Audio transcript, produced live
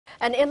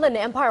An Inland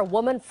Empire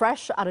woman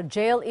fresh out of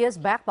jail is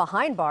back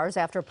behind bars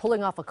after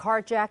pulling off a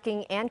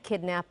carjacking and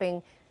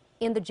kidnapping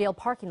in the jail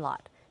parking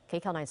lot.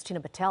 KCAL 9's Tina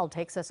Patel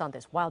takes us on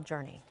this wild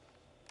journey.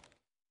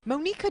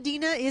 Monique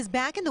Cadena is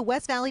back in the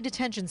West Valley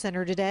Detention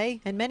Center today,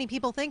 and many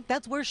people think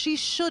that's where she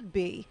should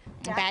be.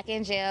 Back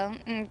in jail,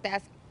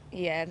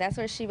 that's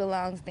where she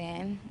belongs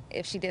then,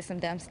 if she did some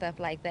dumb stuff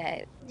like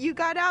that. You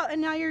got out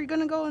and now you're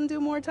gonna go and do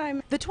more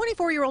time. The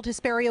 24-year-old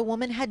Hesperia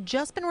woman had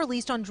just been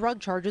released on drug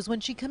charges when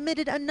she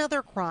committed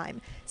another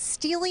crime,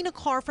 stealing a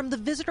car from the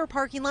visitor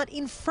parking lot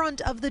in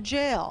front of the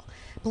jail.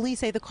 Police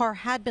say the car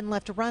had been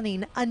left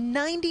running. A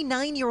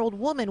 99-year-old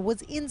woman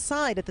was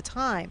inside at the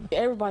time.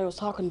 Everybody was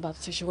talking about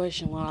the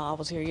situation when I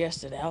was here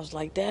yesterday. I was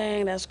like,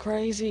 dang, that's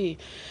crazy.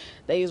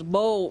 They was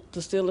bold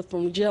to steal it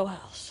from the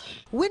jailhouse.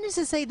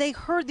 Witnesses say they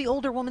heard the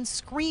older woman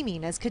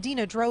screaming as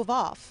Cadena drove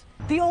off.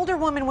 The older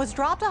woman was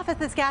dropped off at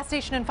this gas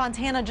station in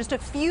Fontana just a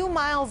few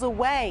miles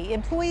away.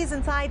 Employees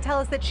inside tell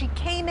us that she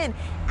came in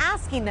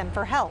asking them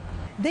for help.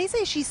 They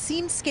say she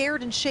seemed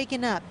scared and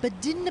shaken up, but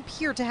didn't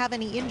appear to have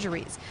any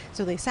injuries.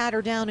 So they sat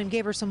her down and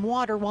gave her some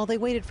water while they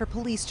waited for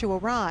police to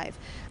arrive.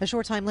 A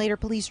short time later,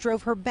 police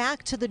drove her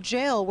back to the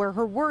jail where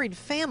her worried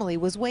family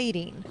was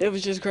waiting. It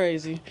was just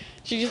crazy.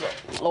 She's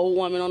just an old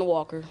woman on a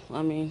walker.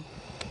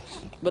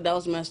 But that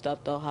was messed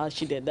up, though, how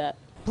she did that.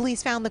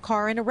 Police found the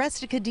car and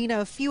arrested Cadena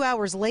a few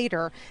hours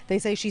later. They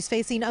say she's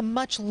facing a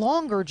much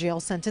longer jail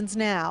sentence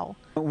now.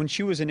 When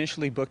she was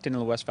initially booked into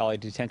the West Valley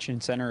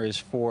Detention Center is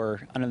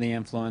for under the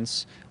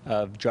influence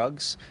of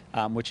drugs,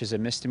 which is a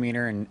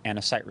misdemeanor and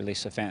a site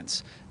release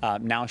offense.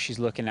 Now she's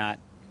looking at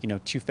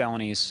 2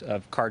 felonies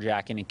of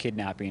carjacking and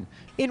kidnapping.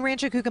 In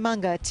Rancho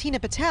Cucamonga, Tina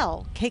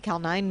Patel, KCAL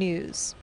 9 News.